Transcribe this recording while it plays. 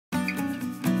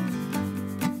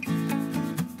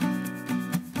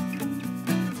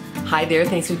Hi there,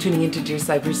 thanks for tuning in to Dear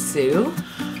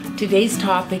Sybersue. Today's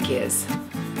topic is,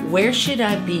 where should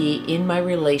I be in my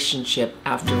relationship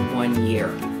after 1 year?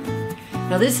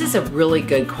 Now this is a really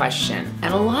good question,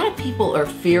 and a lot of people are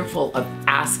fearful of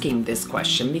asking this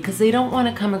question because they don't want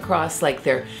to come across like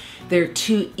they're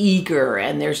too eager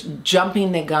and they're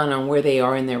jumping the gun on where they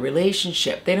are in their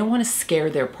relationship. They don't want to scare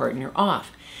their partner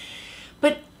off.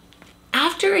 But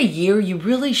after a year, you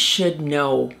really should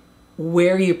know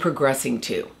where you're progressing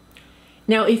to.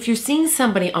 Now, if you're seeing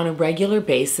somebody on a regular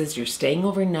basis, you're staying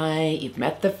overnight, you've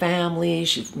met the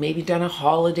families, you've maybe done a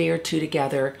holiday or two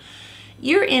together,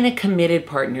 you're in a committed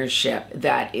partnership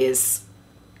that is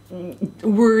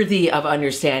worthy of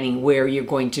understanding where you're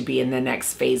going to be in the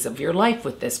next phase of your life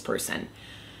with this person.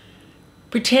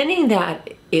 Pretending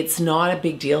that it's not a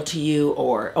big deal to you,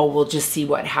 or, oh, we'll just see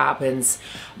what happens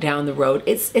down the road,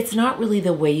 it's not really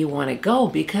the way you want to go,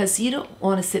 because you don't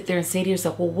want to sit there and say to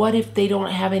yourself, well, what if they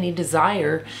don't have any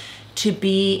desire to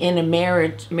be in a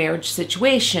marriage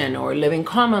situation, or living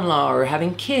common law, or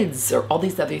having kids, or all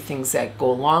these other things that go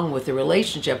along with the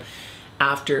relationship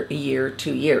after a year,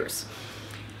 2 years.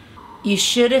 You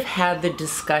should have had the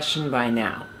discussion by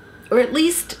now, or at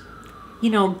least,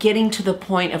 getting to the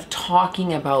point of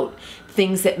talking about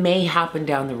things that may happen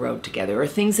down the road together, or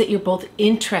things that you're both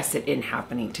interested in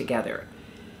happening together.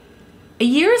 A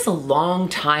year is a long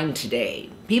time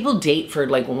today. People date for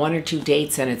like 1 or 2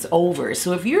 dates and it's over.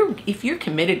 So if you're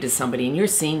committed to somebody and you're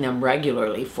seeing them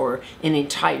regularly for an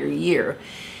entire year,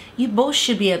 you both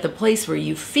should be at the place where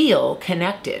you feel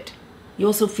connected. You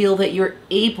also feel that you're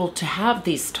able to have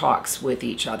these talks with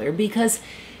each other, because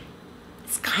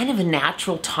it's kind of a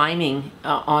natural timing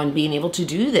on being able to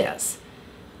do this.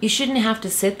 You shouldn't have to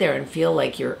sit there and feel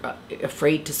like you're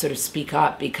afraid to sort of speak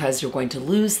up because you're going to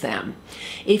lose them.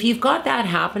 If you've got that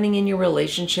happening in your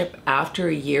relationship after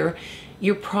a year,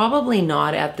 you're probably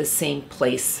not at the same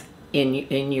place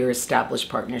in your established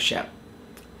partnership.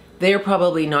 They're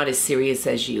probably not as serious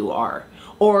as you are,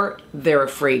 or they're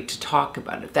afraid to talk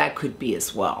about it. That could be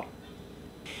as well.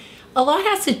 A lot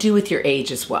has to do with your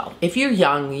age as well. If you're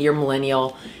young, you're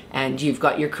millennial, and you've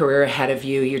got your career ahead of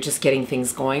you, you're just getting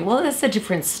things going, well, that's a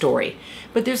different story.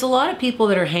 But there's a lot of people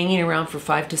that are hanging around for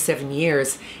 5 to 7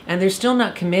 years, and they're still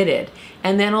not committed.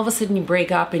 And then all of a sudden you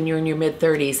break up and you're in your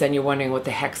mid-30s and you're wondering what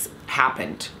the heck's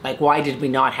happened. Like, why did we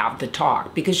not have the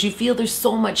talk? Because you feel there's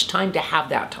so much time to have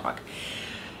that talk.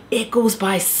 It goes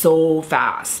by so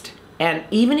fast. And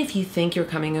even if you think you're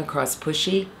coming across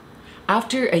pushy,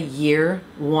 after a year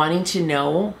wanting to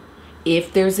know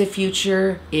if there's a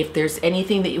future, if there's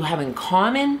anything that you have in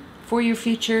common for your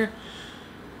future,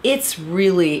 it's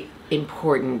really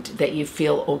important that you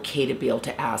feel okay to be able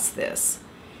to ask this.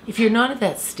 If you're not at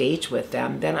that stage with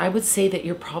them, then I would say that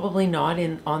you're probably not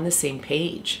on the same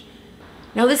page.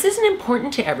 Now, this isn't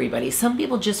important to everybody. Some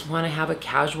people just want to have a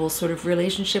casual sort of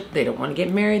relationship. They don't want to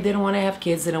get married. They don't want to have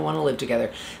kids. They don't want to live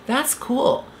together. That's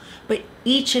cool. But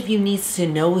each of you needs to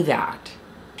know that.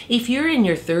 If you're in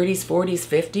your 30s, 40s,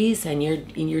 50s, and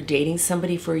you're dating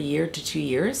somebody for 1 year to 2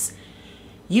 years,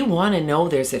 you want to know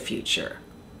there's a future.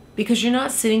 Because you're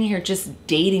not sitting here just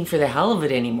dating for the hell of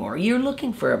it anymore. You're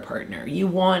looking for a partner. You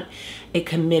want a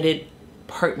committed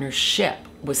partnership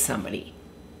with somebody.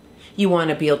 You want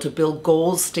to be able to build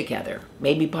goals together,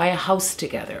 maybe buy a house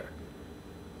together.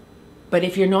 But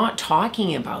if you're not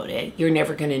talking about it, you're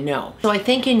never going to know. So I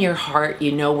think in your heart,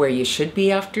 you know where you should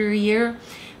be after a year.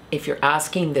 If you're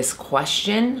asking this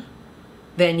question,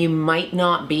 then you might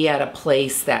not be at a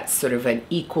place that's sort of an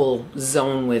equal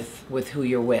zone with who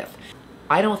you're with.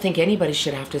 I don't think anybody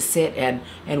should have to sit and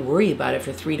worry about it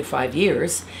for 3 to 5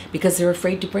 years because they're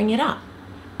afraid to bring it up.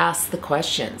 Ask the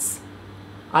questions.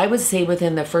 I would say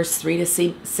within the first 3 to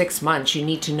 6 months, you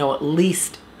need to know at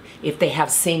least if they have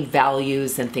same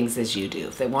values and things as you do.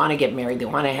 If they want to get married, they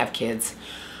want to have kids,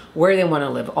 where they want to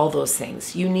live, all those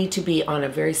things. You need to be on a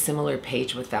very similar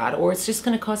page with that, or it's just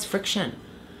going to cause friction.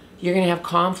 You're going to have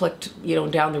conflict,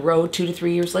 down the road 2 to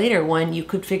 3 years later when you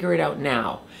could figure it out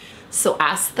now. So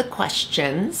ask the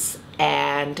questions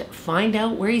and find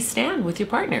out where you stand with your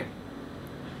partner.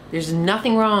 There's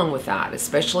nothing wrong with that,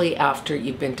 especially after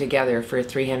you've been together for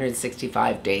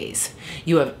 365 days.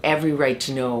 You have every right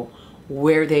to know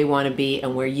where they want to be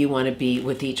and where you want to be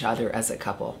with each other as a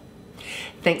couple.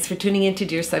 Thanks for tuning in to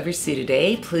Dear Sybersue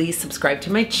today. Please subscribe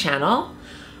to my channel,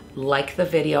 like the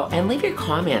video, and leave your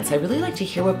comments. I really like to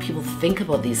hear what people think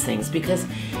about these things, because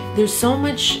there's so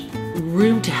much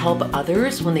room to help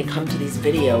others when they come to these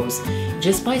videos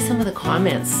just by some of the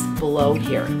comments below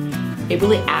here. It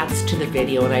really adds to the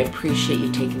video, and I appreciate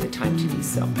you taking the time to do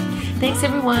so. Thanks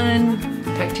everyone.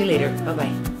 Talk to you later.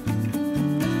 Bye-bye.